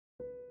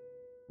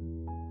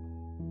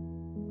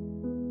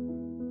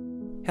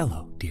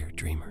Hello, dear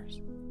dreamers.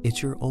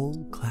 It's your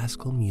old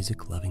classical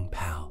music-loving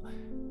pal,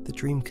 the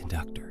Dream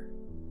Conductor.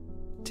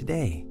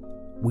 Today,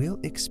 we'll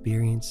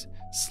experience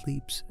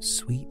sleep's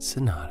sweet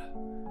sonata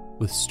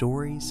with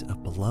stories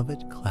of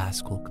beloved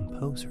classical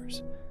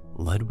composers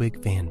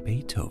Ludwig van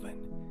Beethoven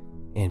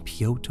and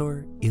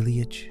Pyotr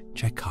Ilyich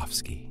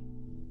Tchaikovsky.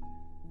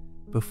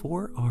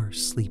 Before our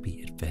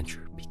sleepy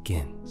adventure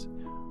begins,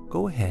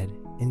 go ahead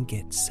and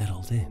get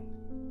settled in.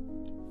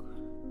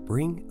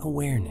 Bring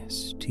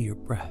awareness to your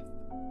breath.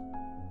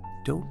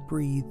 Don't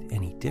breathe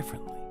any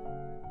differently.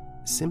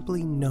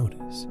 Simply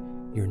notice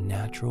your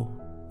natural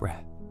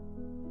breath.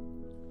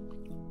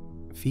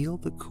 Feel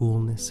the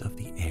coolness of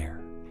the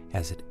air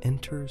as it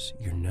enters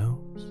your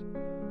nose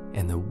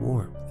and the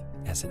warmth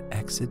as it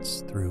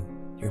exits through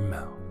your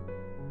mouth.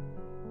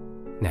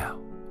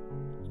 Now,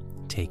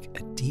 take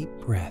a deep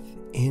breath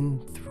in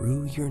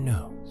through your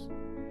nose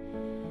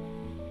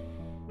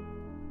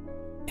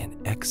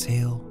and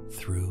exhale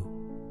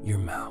through your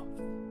mouth.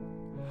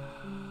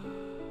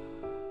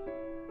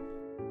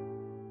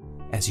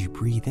 As you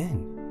breathe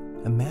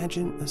in,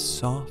 imagine a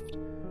soft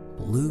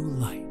blue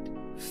light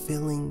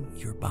filling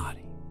your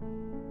body.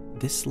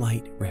 This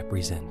light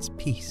represents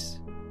peace,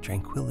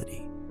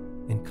 tranquility,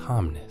 and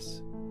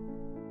calmness.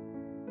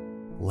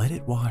 Let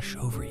it wash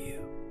over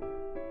you.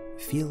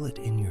 Feel it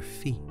in your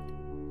feet,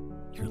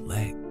 your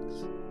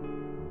legs,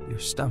 your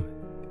stomach,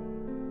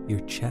 your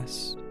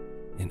chest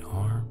and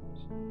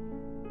arms,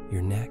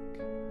 your neck,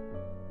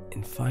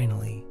 and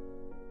finally,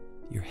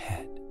 your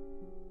head.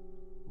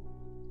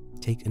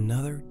 Take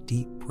another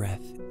deep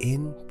breath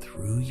in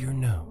through your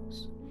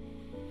nose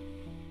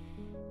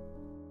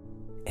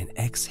and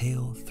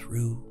exhale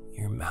through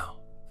your mouth.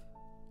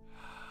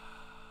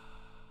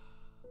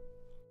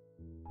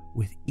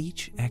 With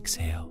each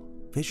exhale,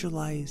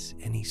 visualize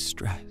any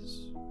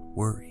stress,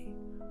 worry,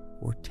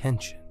 or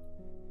tension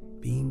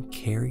being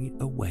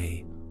carried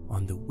away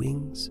on the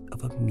wings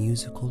of a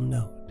musical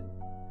note,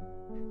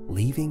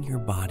 leaving your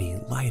body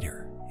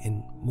lighter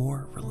and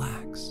more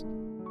relaxed.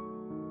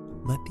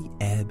 Let the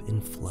ebb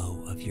and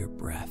flow of your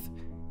breath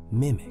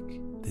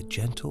mimic the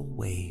gentle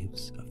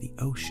waves of the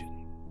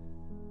ocean,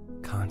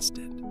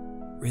 constant,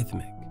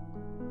 rhythmic,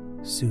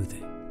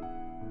 soothing.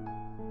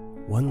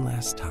 One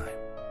last time,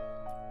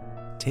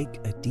 take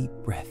a deep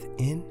breath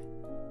in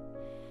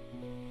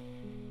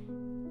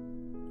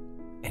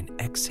and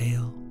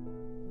exhale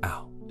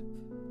out.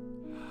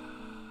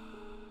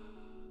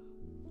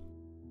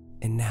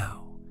 And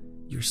now,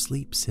 your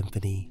sleep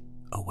symphony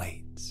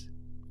awaits.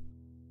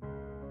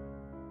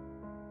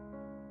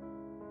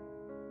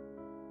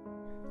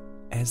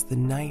 As the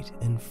night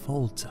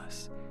enfolds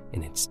us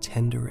in its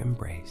tender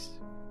embrace,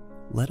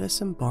 let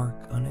us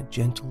embark on a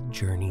gentle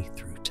journey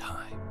through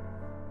time,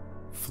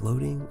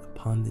 floating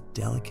upon the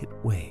delicate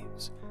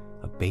waves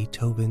of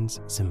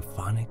Beethoven's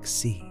symphonic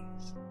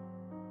seas.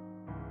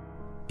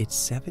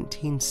 It's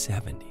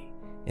 1770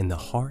 in the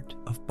heart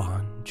of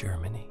Bonn,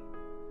 Germany,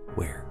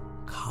 where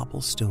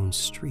cobblestone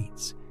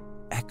streets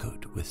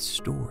echoed with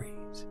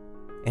stories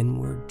and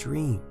where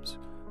dreams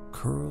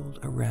curled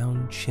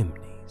around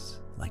chimneys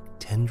like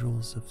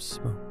tendrils of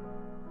smoke.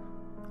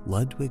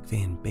 Ludwig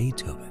van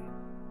Beethoven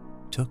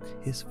took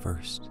his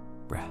first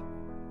breath.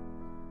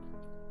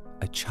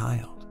 A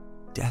child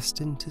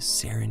destined to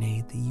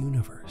serenade the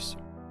universe,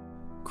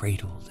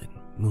 cradled in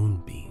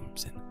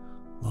moonbeams and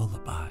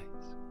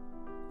lullabies,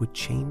 would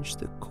change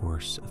the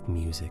course of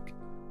music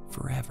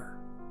forever.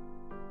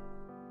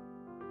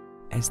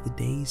 As the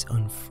days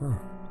unfurled,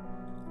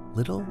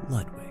 little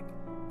Ludwig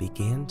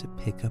began to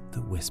pick up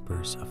the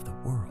whispers of the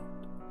world,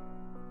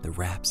 the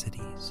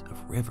rhapsodies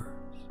of rivers,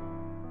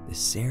 the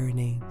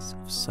serenades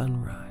of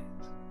sunrise,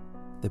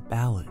 the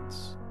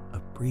ballads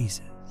of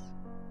breezes.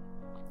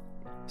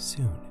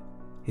 Soon,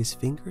 his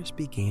fingers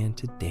began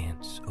to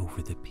dance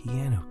over the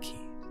piano keys,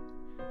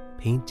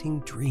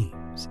 painting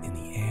dreams in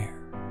the air.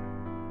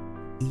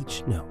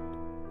 Each note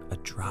a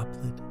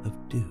droplet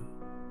of dew,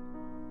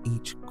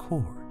 each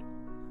chord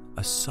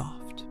a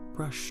soft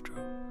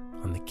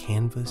brushstroke on the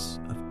canvas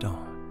of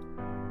dawn.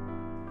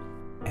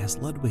 As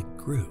Ludwig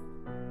grew,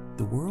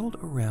 the world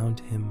around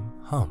him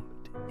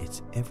hummed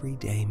its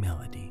everyday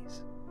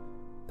melodies,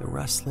 the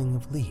rustling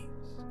of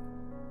leaves,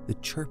 the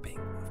chirping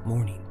of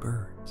morning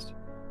birds,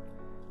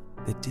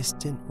 the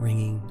distant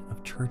ringing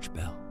of church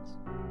bells.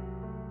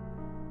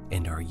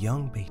 And our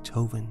young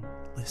Beethoven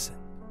listened,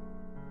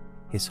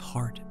 his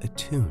heart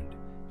attuned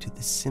to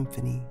the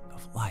symphony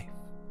of life.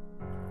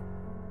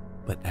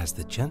 But as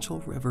the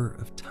gentle river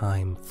of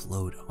time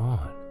flowed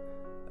on,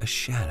 a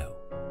shadow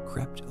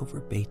crept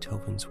over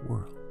Beethoven's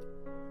world.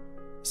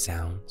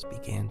 Sounds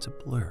began to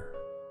blur.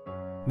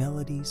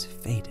 Melodies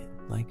faded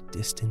like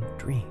distant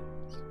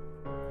dreams.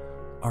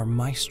 Our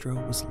maestro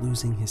was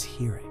losing his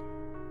hearing,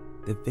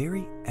 the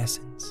very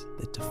essence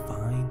that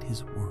defined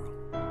his world.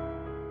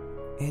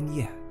 And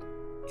yet,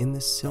 in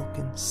the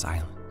silken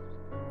silence,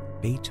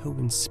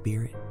 Beethoven's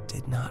spirit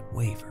did not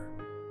waver.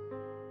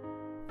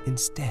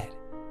 Instead,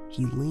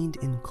 he leaned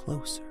in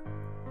closer,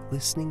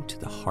 listening to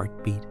the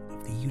heartbeat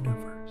of the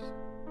universe,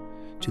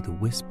 to the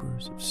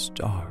whispers of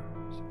stars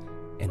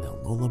and the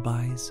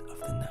lullabies of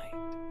the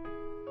night.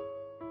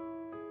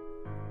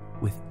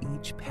 With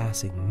each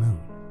passing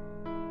moon,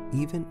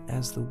 even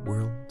as the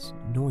world's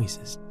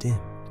noises dimmed,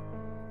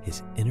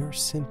 his inner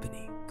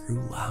symphony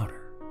grew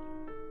louder,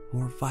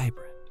 more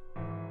vibrant.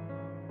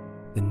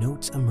 The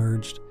notes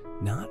emerged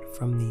not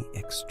from the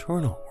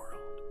external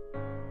world,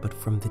 but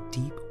from the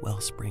deep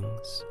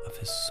wellsprings of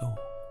his soul.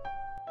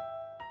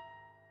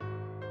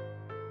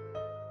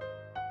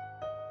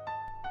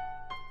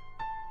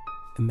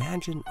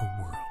 Imagine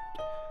a world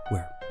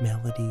where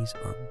melodies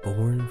are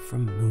born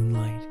from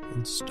moonlight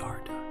and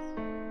stardust.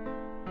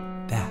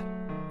 That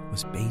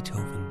was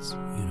Beethoven's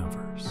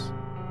universe.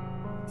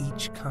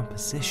 Each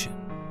composition,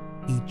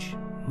 each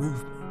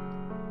movement,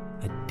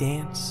 a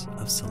dance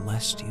of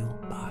celestial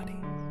bodies.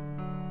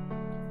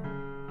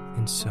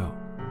 And so,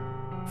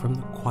 from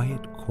the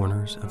quiet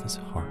corners of his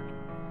heart,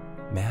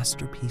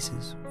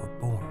 masterpieces were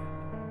born.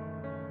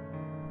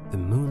 The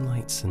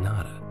Moonlight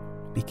Sonata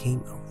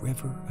became a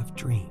river of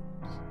dreams,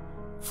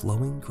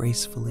 flowing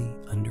gracefully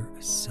under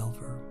a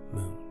silver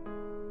moon.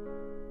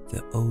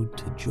 The Ode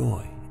to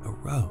Joy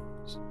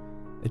arose,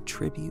 a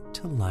tribute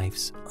to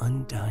life's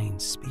undying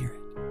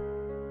spirit.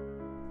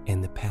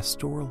 And the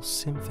Pastoral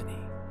Symphony,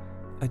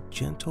 a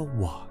gentle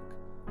walk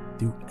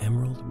through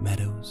emerald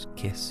meadows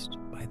kissed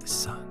by the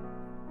sun.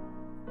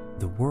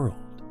 The world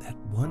that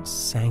once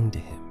sang to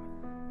him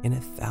in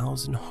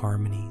 1,000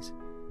 harmonies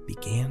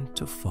began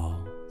to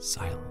fall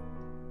silent.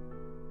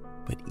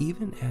 But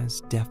even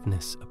as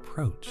deafness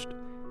approached,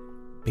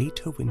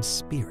 Beethoven's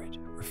spirit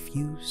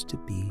refused to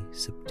be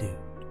subdued.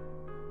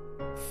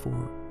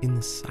 For in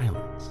the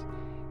silence,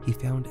 he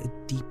found a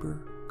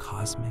deeper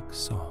cosmic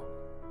song,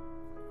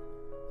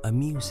 a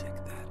music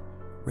that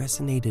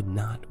resonated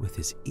not with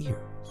his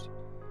ears,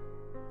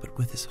 but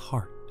with his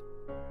heart.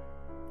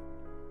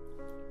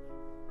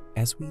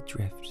 As we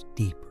drift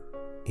deeper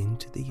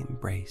into the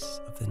embrace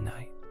of the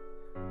night,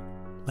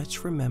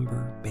 let's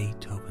remember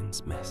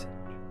Beethoven's message.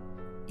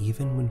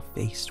 Even when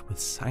faced with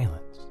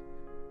silence,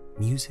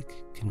 music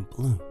can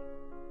bloom,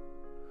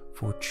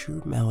 for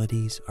true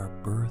melodies are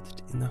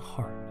birthed in the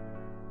heart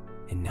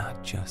and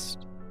not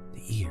just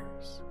the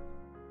ears.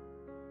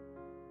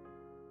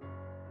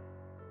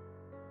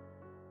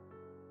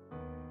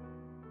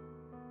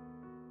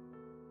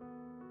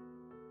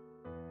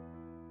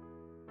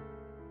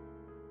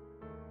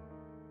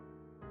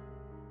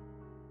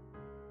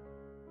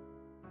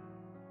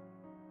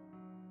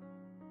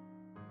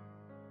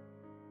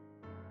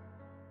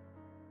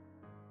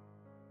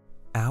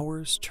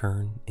 Hours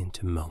turn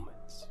into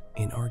moments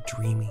in our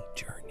dreamy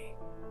journey.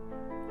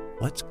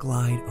 Let's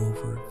glide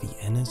over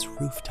Vienna's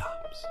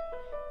rooftops,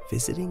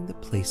 visiting the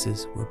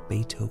places where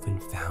Beethoven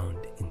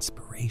found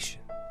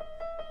inspiration.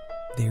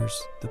 There's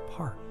the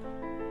park,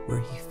 where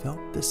he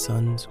felt the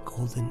sun's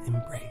golden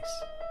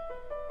embrace,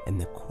 and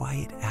the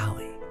quiet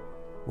alley,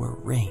 where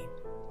rain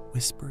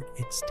whispered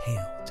its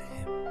tale to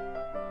him.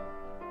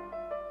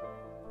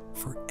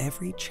 For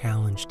every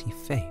challenge he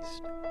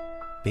faced,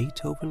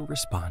 Beethoven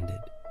responded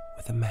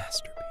with a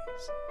masterpiece.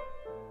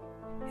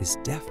 His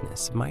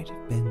deafness might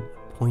have been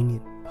a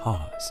poignant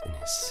pause in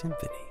his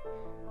symphony,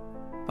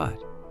 but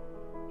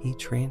he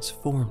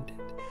transformed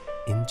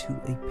it into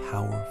a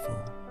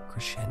powerful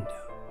crescendo.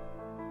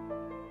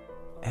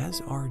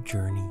 As our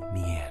journey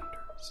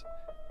meanders,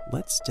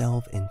 let's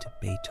delve into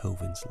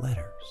Beethoven's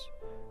letters,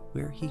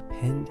 where he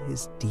penned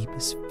his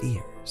deepest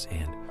fears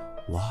and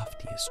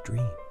loftiest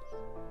dreams.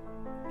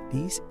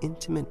 These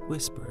intimate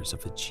whispers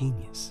of a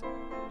genius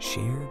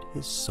shared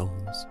his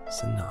soul's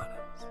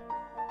sonatas.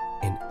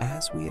 And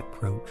as we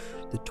approach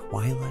the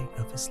twilight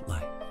of his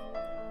life,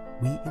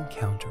 we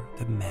encounter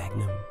the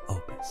magnum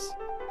opus,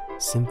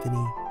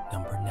 Symphony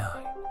No.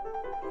 9,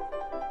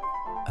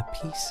 a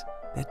piece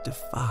that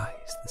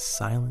defies the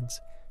silence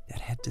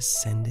that had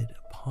descended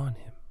upon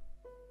him.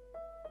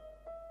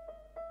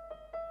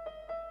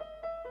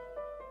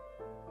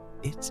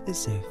 It's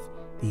as if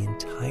the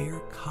entire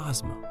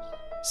cosmos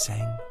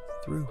sang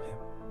through him,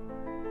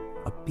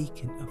 a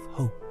beacon of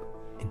hope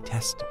and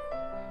testament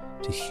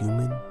to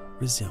human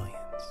resilience.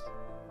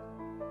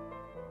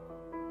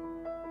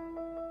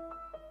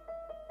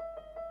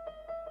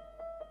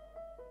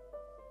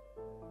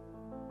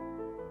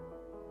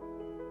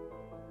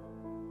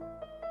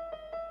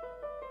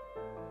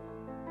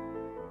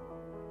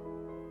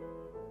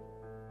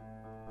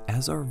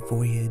 As our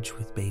voyage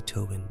with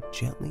Beethoven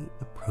gently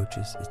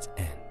approaches its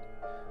end,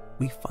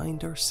 we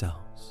find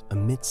ourselves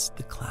amidst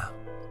the clouds,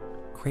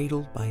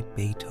 cradled by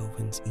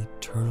Beethoven's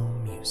eternal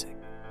music.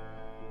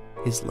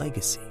 His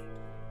legacy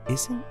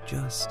isn't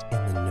just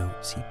in the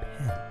notes he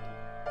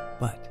penned,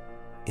 but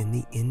in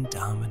the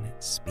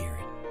indominant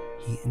spirit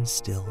he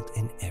instilled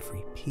in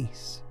every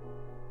piece.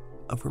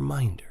 A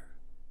reminder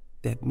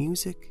that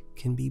music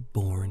can be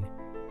born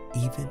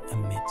even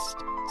amidst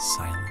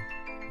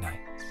silent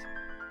nights.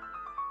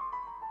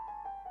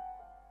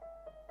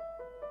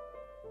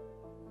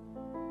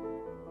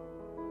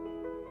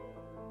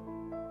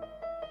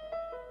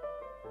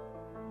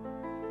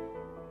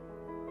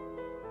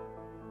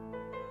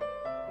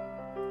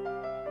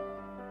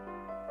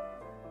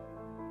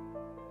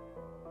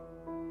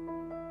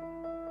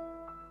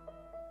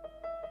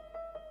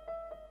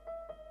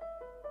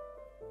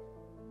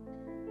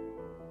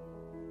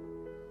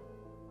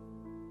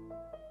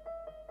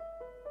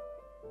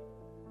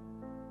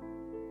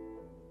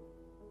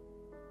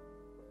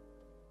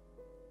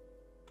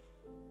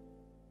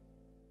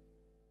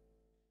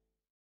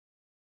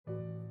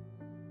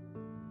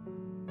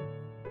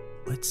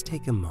 let's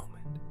take a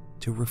moment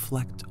to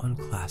reflect on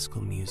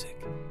classical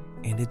music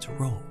and its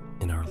role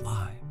in our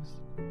lives.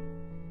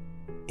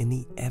 In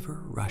the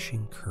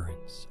ever-rushing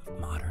currents of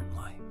modern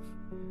life,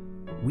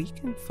 we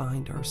can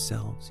find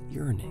ourselves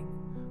yearning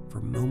for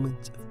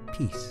moments of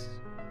peace,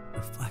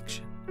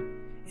 reflection,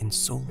 and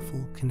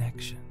soulful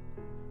connection.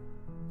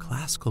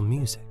 Classical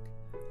music,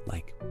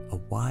 like a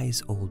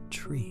wise old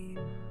tree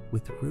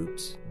with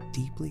roots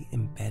deeply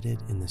embedded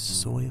in the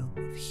soil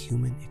of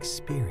human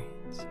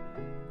experience,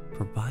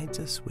 provides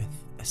us with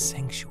a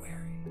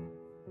sanctuary.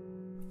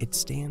 It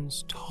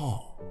stands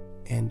tall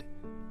and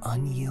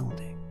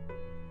unyielding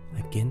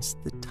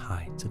against the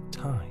tides of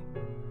time,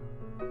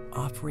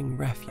 offering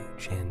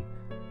refuge and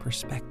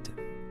perspective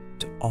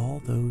to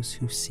all those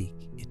who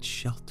seek its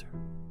shelter.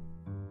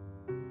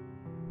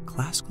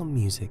 Classical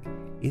music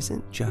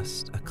isn't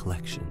just a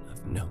collection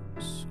of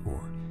notes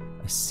or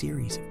a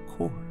series of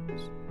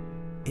chords.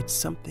 It's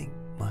something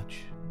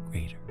much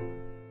greater.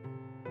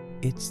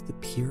 It's the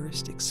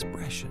purest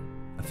expression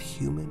of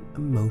human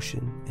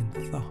emotion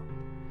and thought,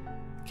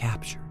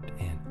 captured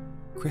and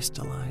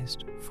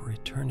crystallized for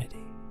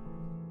eternity.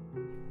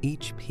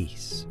 Each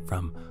piece,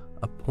 from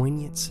a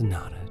poignant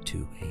sonata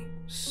to a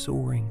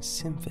soaring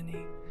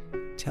symphony,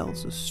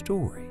 tells a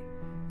story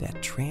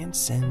that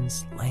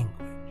transcends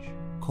language,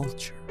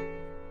 culture,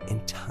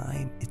 and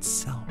time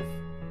itself.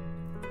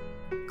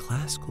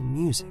 Classical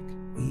music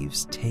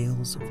weaves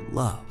tales of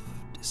love,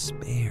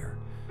 despair,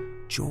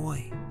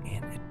 joy,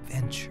 and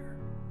adventure,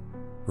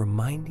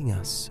 reminding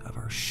us of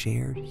our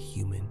shared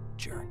human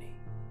journey.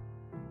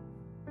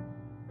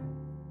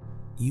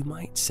 You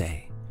might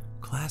say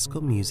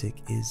classical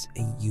music is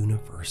a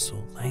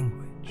universal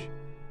language,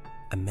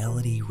 a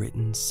melody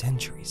written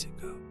centuries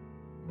ago.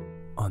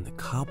 On the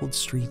cobbled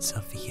streets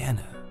of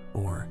Vienna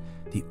or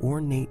the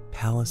ornate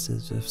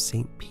palaces of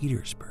St.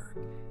 Petersburg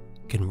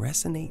can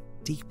resonate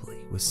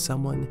deeply with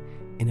someone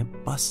in a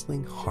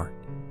bustling heart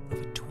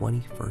of a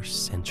 21st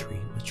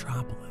century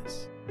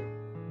metropolis.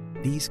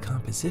 These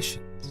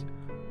compositions,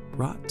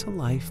 brought to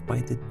life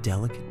by the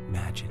delicate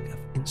magic of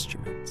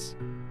instruments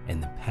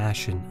and the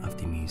passion of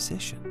the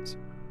musicians,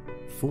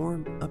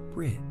 form a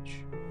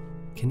bridge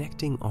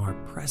connecting our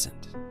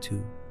present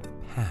to the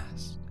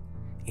past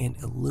and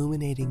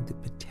illuminating the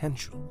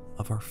potential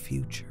of our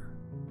future.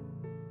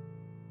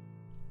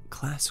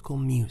 Classical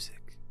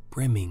music,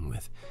 brimming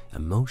with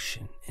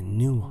emotion and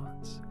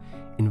nuance,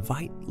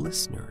 invite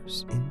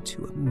listeners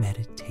into a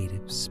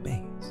meditative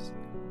space.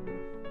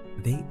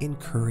 They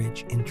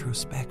encourage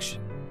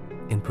introspection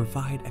and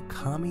provide a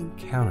calming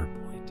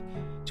counterpoint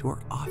to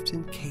our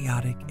often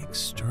chaotic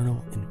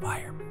external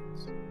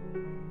environments.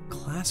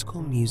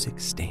 Classical music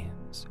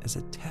stands as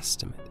a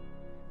testament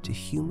to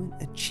human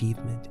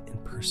achievement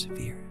and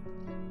perseverance.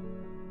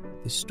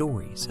 The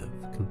stories of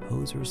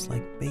composers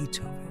like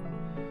Beethoven,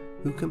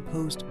 who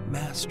composed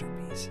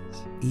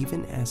masterpieces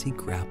even as he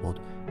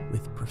grappled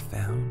with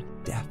profound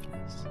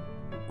deafness,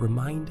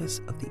 remind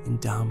us of the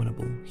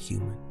indomitable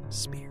human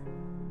spirit.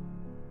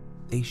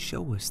 They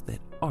show us that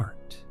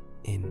art,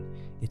 in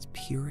its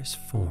purest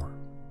form,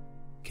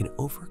 can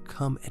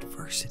overcome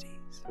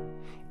adversities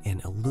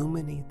and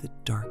illuminate the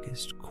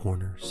darkest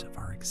corners of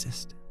our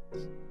existence.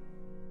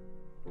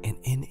 And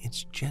in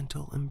its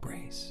gentle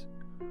embrace,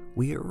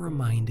 we are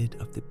reminded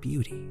of the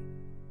beauty,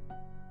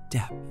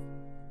 depth,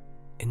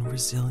 and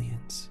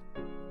resilience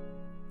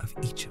of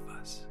each of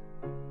us.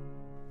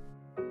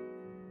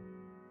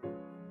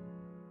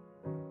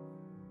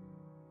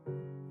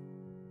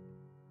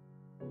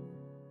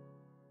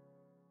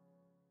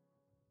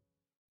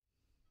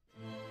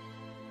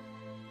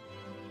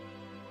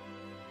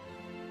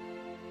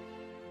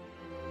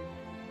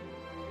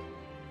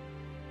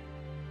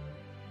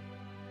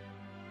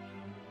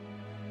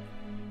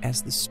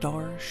 As the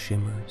stars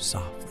shimmer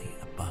softly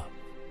above,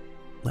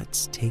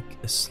 let's take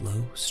a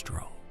slow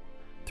stroll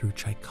through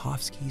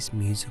Tchaikovsky's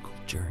musical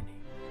journey,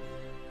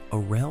 a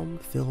realm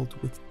filled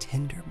with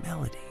tender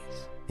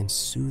melodies and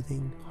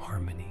soothing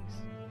harmonies.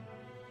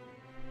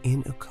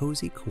 In a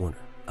cozy corner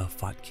of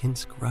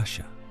Votkinsk,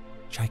 Russia,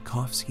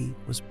 Tchaikovsky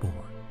was born,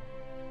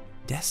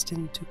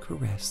 destined to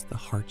caress the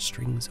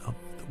heartstrings of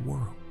the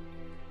world.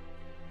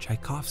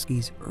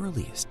 Tchaikovsky's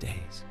earliest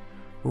days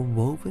were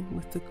woven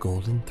with the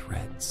golden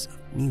threads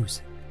of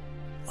music,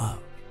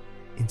 love,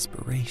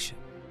 inspiration.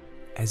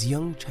 As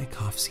young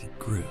Tchaikovsky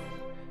grew,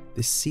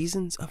 the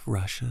seasons of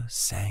Russia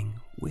sang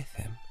with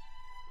him.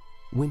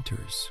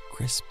 Winter's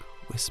crisp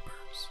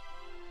whispers,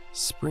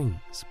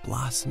 spring's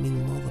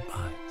blossoming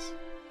lullabies,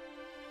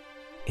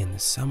 and the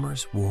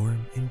summer's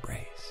warm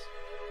embrace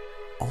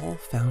all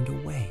found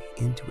a way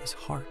into his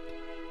heart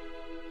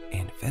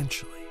and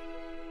eventually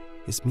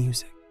his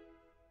music.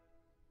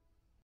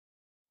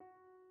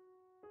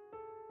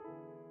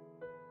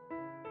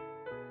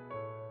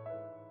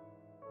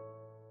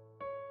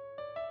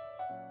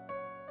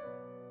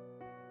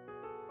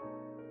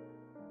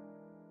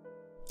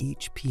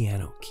 Each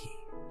piano key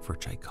for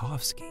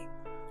Tchaikovsky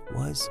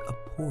was a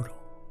portal,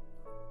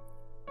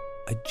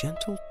 a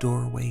gentle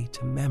doorway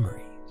to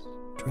memories,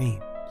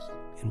 dreams,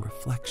 and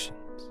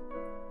reflections.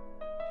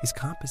 His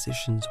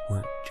compositions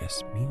weren't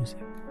just music,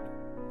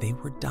 they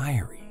were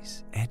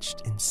diaries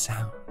etched in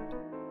sound.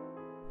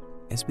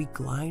 As we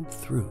glide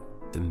through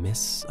the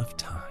mists of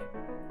time,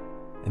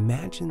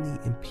 imagine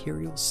the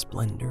imperial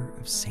splendor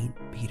of St.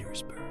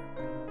 Petersburg,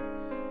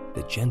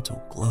 the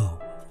gentle glow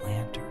of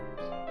lanterns,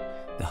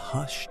 the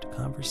hushed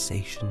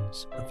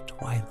conversations of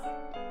twilight.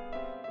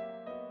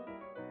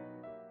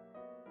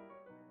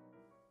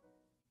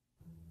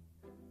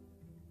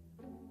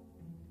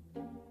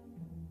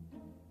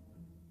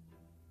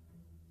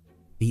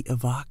 The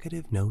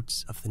evocative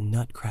notes of the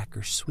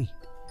Nutcracker Suite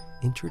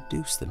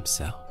introduce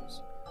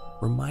themselves,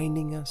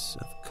 reminding us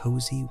of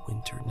cozy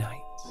winter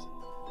nights,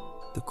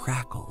 the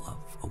crackle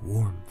of a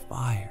warm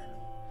fire,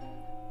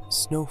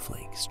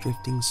 snowflakes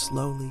drifting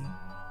slowly,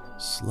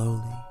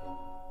 slowly,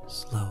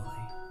 slowly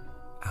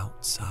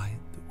outside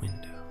the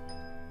window,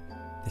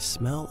 the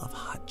smell of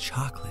hot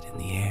chocolate in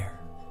the air,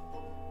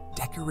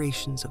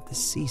 decorations of the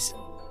season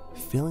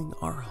filling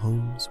our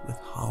homes with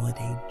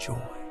holiday joy.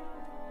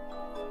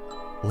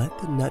 Let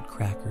the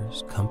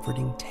Nutcracker's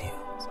comforting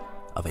tales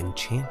of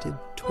enchanted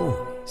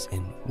toys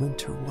and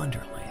winter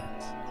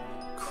wonderlands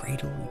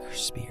cradle your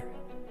spirit,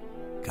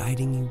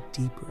 guiding you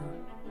deeper,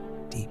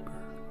 deeper,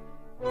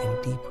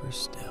 and deeper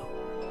still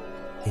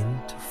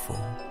into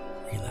full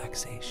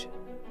relaxation.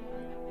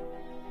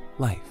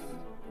 Life,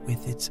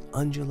 with its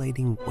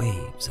undulating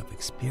waves of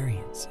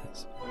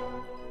experiences,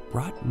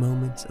 brought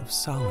moments of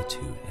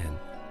solitude and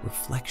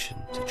reflection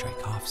to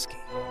Tchaikovsky.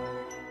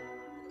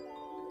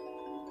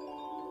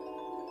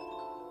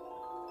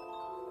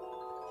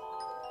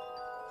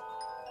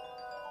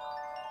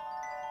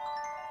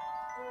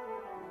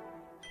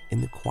 In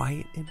the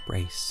quiet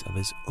embrace of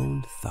his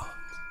own thoughts,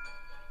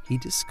 he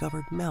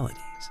discovered melodies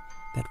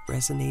that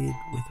resonated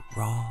with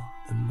raw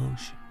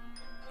emotion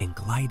and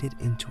glided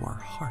into our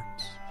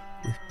hearts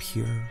with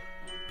pure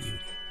beauty.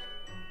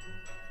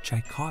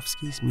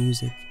 Tchaikovsky's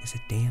music is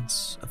a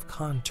dance of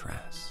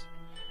contrasts,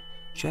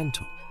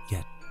 gentle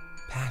yet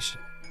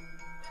passionate,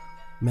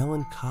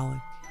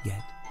 melancholic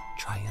yet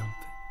triumphant.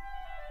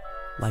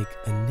 Like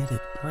a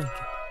knitted blanket,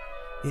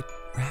 it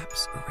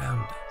wraps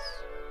around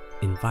us,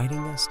 inviting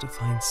us to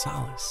find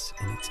solace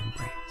in its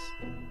embrace.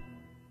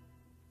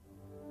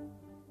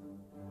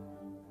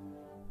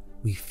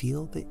 We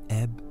feel the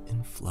ebb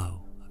and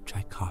flow of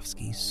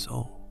Tchaikovsky's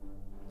soul,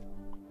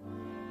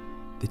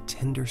 the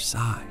tender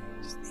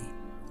sighs, the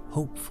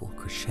hopeful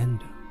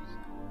crescendos,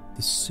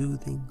 the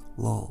soothing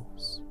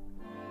lulls.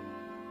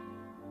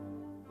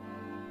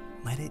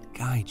 Let it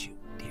guide you,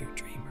 dear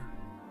dreamer,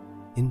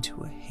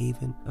 into a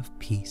haven of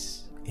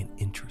peace and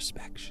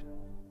introspection.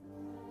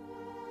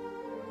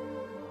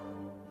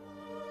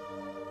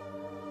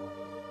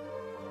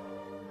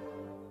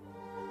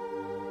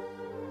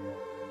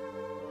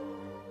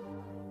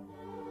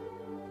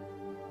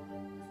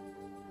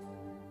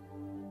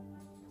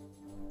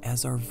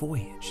 As our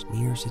voyage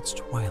nears its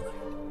twilight,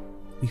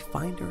 we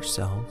find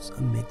ourselves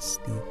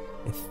amidst the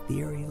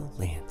ethereal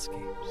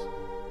landscapes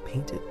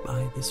painted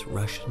by this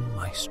Russian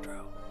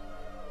maestro.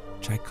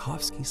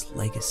 Tchaikovsky's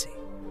legacy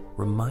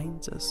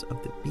reminds us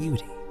of the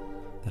beauty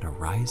that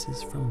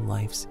arises from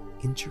life's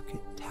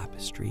intricate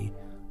tapestry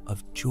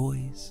of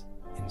joys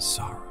and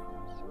sorrows.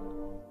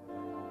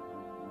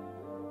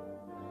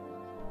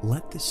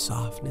 Let the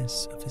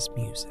softness of his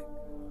music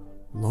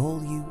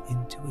lull you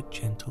into a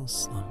gentle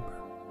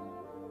slumber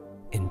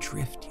and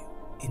drift you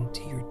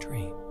into your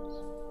dreams.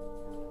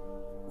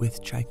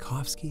 With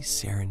Tchaikovsky's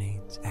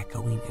serenades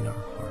echoing in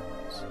our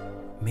hearts,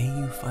 may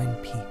you find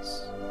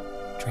peace,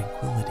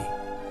 tranquility,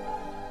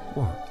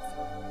 warmth,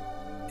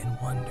 and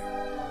wonder.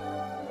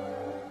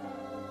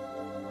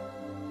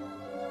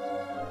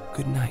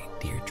 Good night,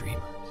 dear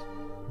dreamers.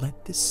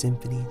 Let the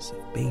symphonies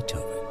of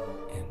Beethoven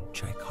and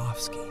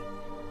Tchaikovsky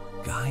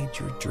guide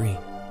your dreams,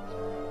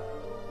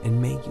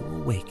 and may you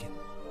awaken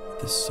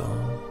with the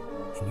song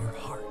in your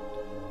heart.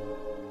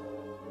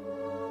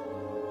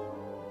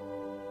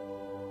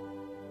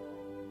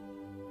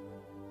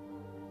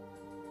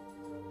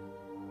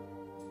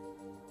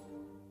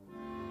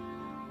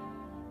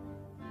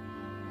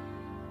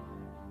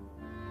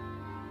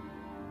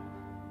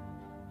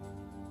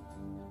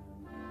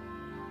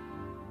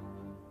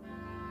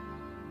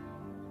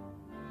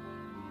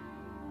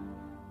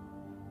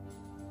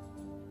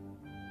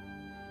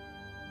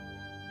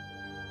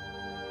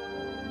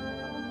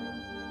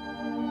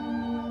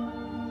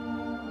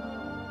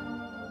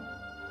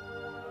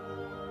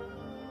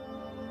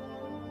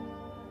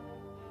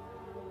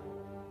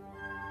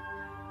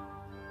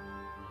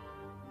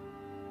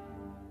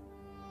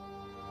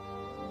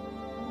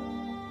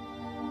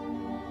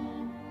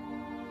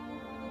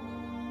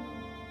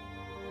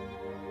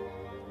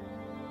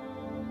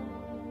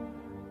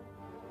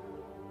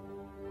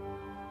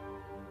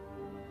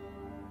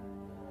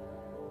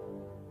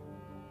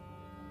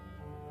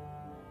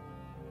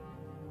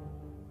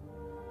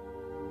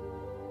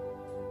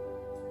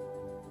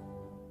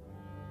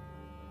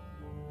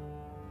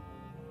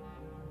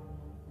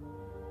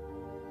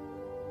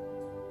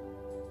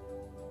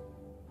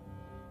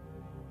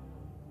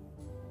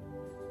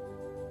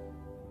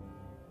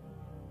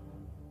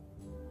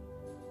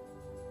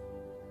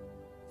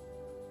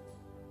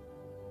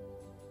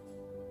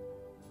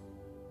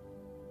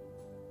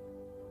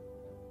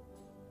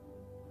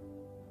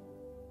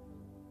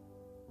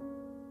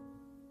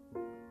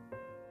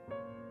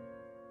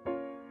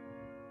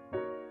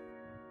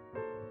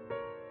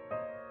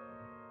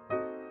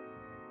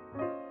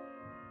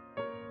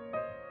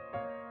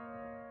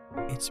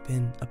 it's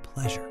been a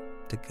pleasure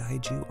to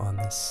guide you on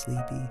this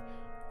sleepy,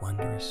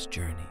 wondrous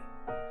journey.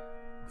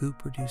 Who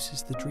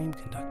produces the Dream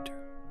Conductor?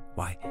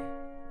 Why,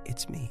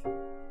 it's me,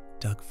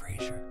 Doug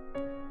Fraser.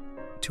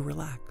 To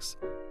relax,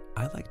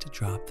 I like to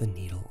drop the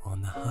needle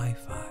on the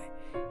hi-fi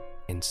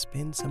and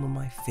spin some of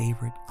my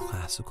favorite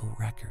classical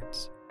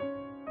records.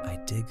 I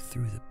dig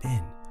through the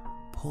bin,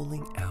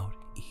 pulling out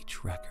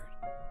each record,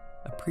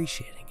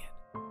 appreciating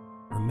it,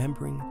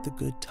 remembering the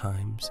good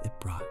times it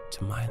brought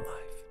to my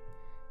life.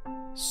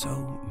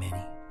 So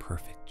many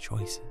perfect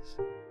choices.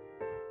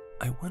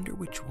 I wonder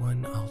which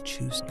one I'll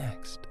choose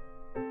next.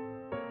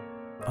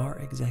 Our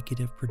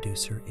executive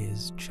producer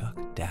is Chuck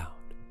Dowd.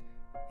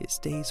 His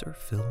days are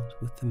filled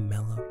with the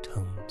mellow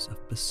tones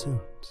of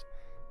bassoons,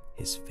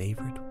 his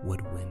favorite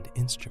woodwind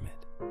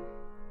instrument.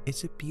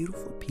 It's a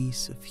beautiful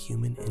piece of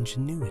human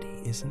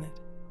ingenuity, isn't it?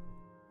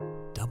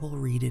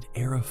 Double-reeded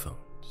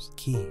aerophones,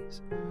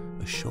 keys,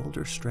 a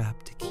shoulder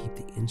strap to keep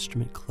the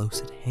instrument close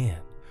at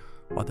hand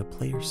while the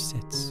player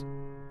sits,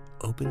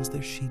 opens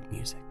their sheet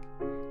music,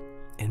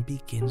 and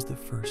begins the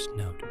first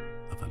note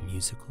of a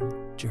musical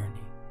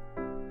journey.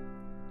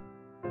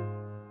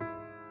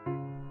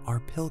 Our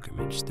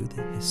pilgrimage through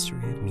the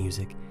history of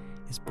music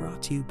is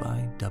brought to you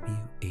by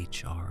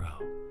WHRO,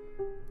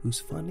 whose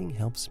funding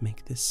helps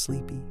make this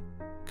sleepy,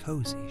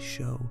 cozy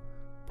show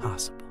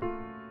possible.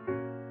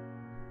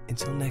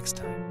 Until next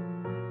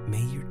time,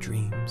 may your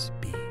dreams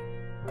be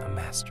a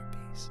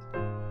masterpiece.